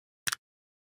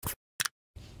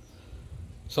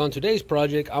So on today's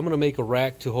project, I'm gonna make a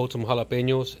rack to hold some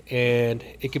jalapenos, and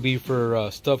it could be for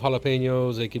stuffed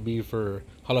jalapenos, it could be for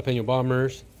jalapeno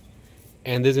bombers,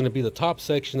 and there's gonna be the top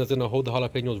section that's gonna hold the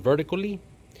jalapenos vertically,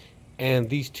 and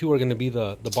these two are gonna be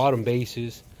the bottom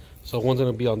bases. So one's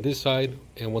gonna be on this side,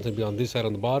 and one's gonna be on this side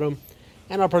on the bottom,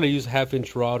 and I'll probably use a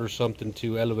 1/2-inch rod or something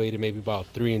to elevate it maybe about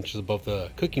 3 inches above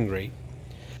the cooking grate.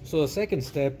 So the second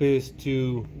step is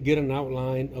to get an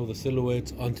outline of the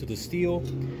silhouettes onto the steel.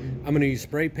 I'm going to use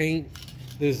spray paint.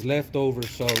 This is leftover,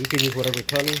 so we can use whatever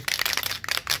color.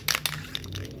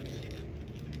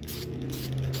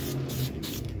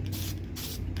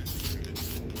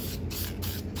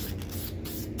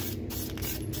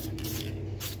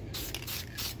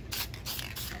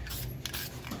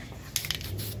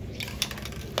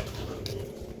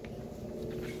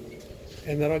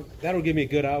 And that'll give me a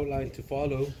good outline to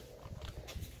follow.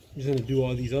 I'm just gonna do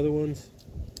all these other ones.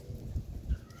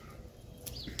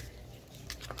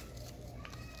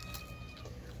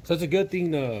 So it's a good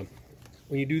thing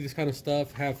when you do this kind of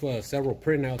stuff, have several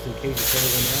printouts in case you tear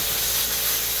them out.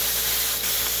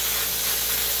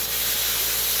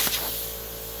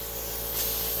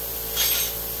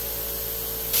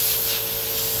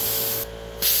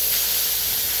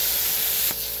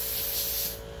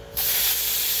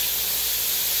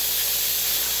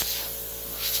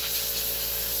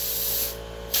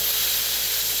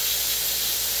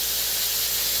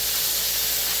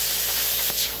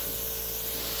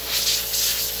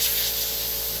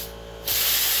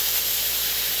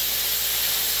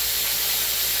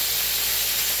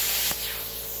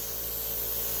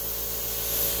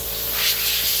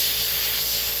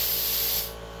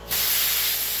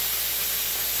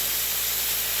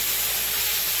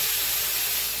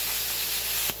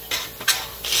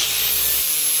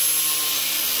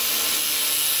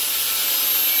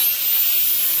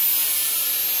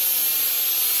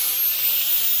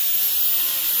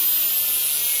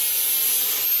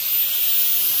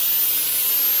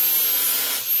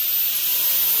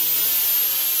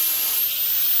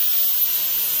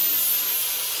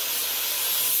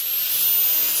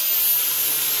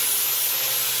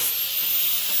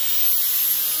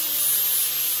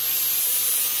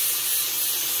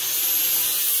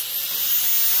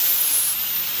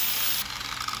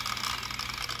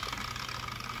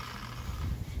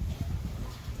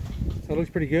 So it looks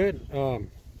pretty good. And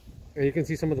you can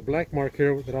see some of the black mark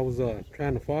here that I was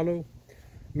trying to follow.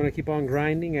 I'm gonna keep on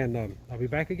grinding, and I'll be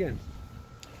back again.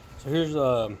 So here's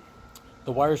the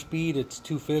wire speed. It's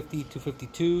 250,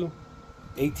 252,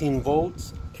 18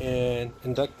 volts, and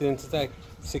inductance is like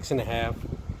 6.5.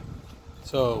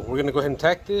 So we're gonna go ahead and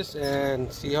tack this and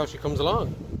see how she comes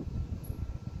along.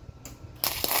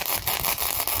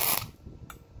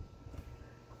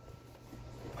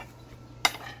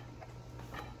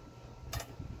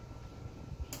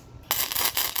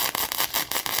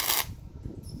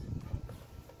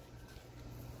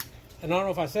 And I don't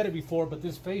know if I said it before, but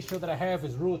this facial that I have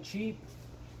is real cheap,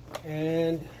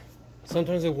 and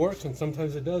sometimes it works and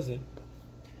sometimes it doesn't.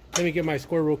 Let me get my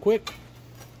square real quick.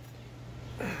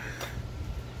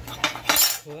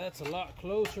 So that's a lot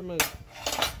closer.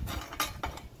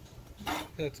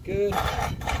 That's good.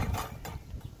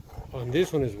 On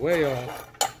this one is way off.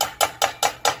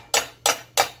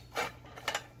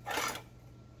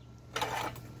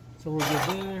 So we're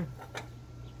good there.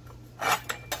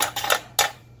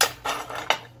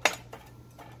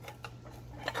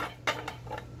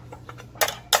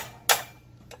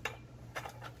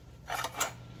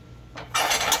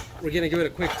 We're gonna give it a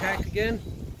quick tack again.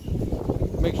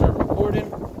 Make sure I'm recording.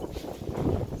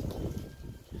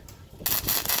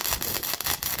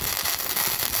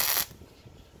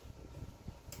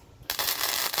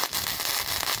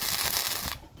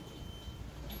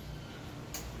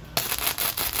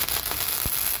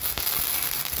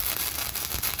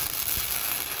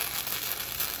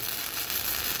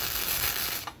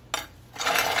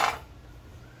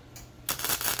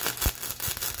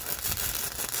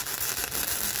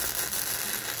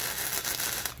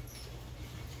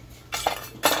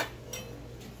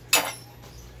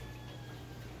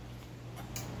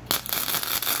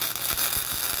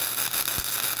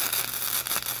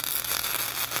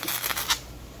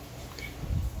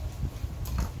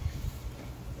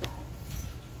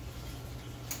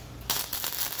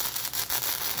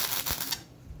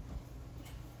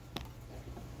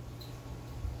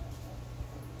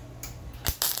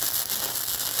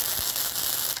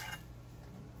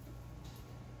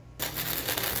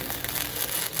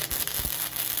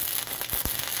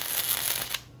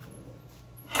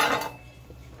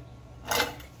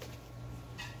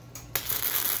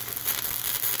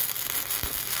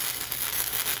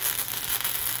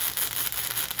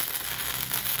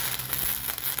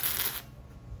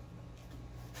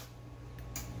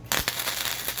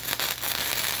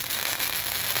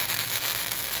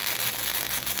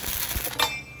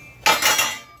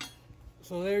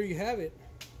 So there you have it.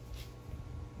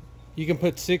 You can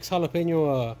put 6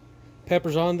 jalapeno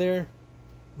peppers on there,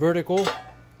 vertical,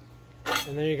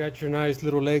 and then you got your nice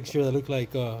little legs here that look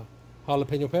like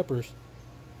jalapeno peppers.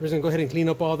 We're just gonna go ahead and clean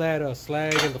up all that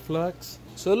slag and the flux.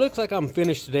 So it looks like I'm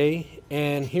finished today,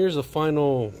 and here's the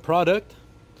final product.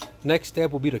 Next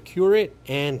step will be to cure it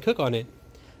and cook on it.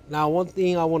 Now, one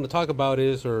thing I want to talk about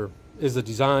is the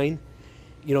design.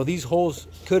 You know, these holes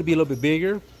could be a little bit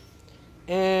bigger,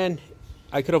 and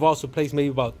I could have also placed maybe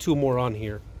about 2 more on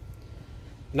here.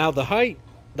 Now the height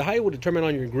will determine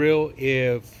on your grill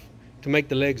if to make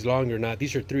the legs longer or not.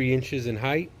 These are 3 inches in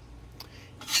height,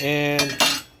 and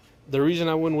the reason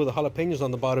I went with the jalapenos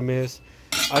on the bottom is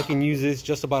I can use this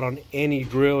just about on any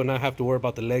grill and not have to worry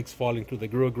about the legs falling through the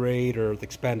grill grate or the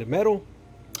expanded metal.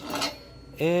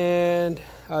 And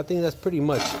I think that's pretty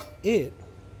much it.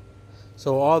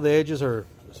 So all the edges are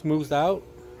smoothed out,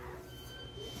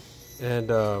 and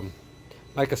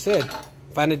like I said,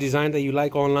 find a design that you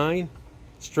like online,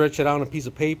 stretch it out on a piece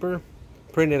of paper,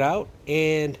 print it out,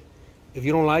 and if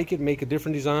you don't like it, make a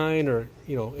different design, or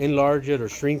enlarge it or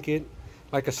shrink it.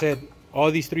 Like I said,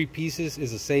 all these 3 pieces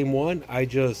is the same one. I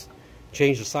just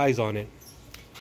changed the size on it.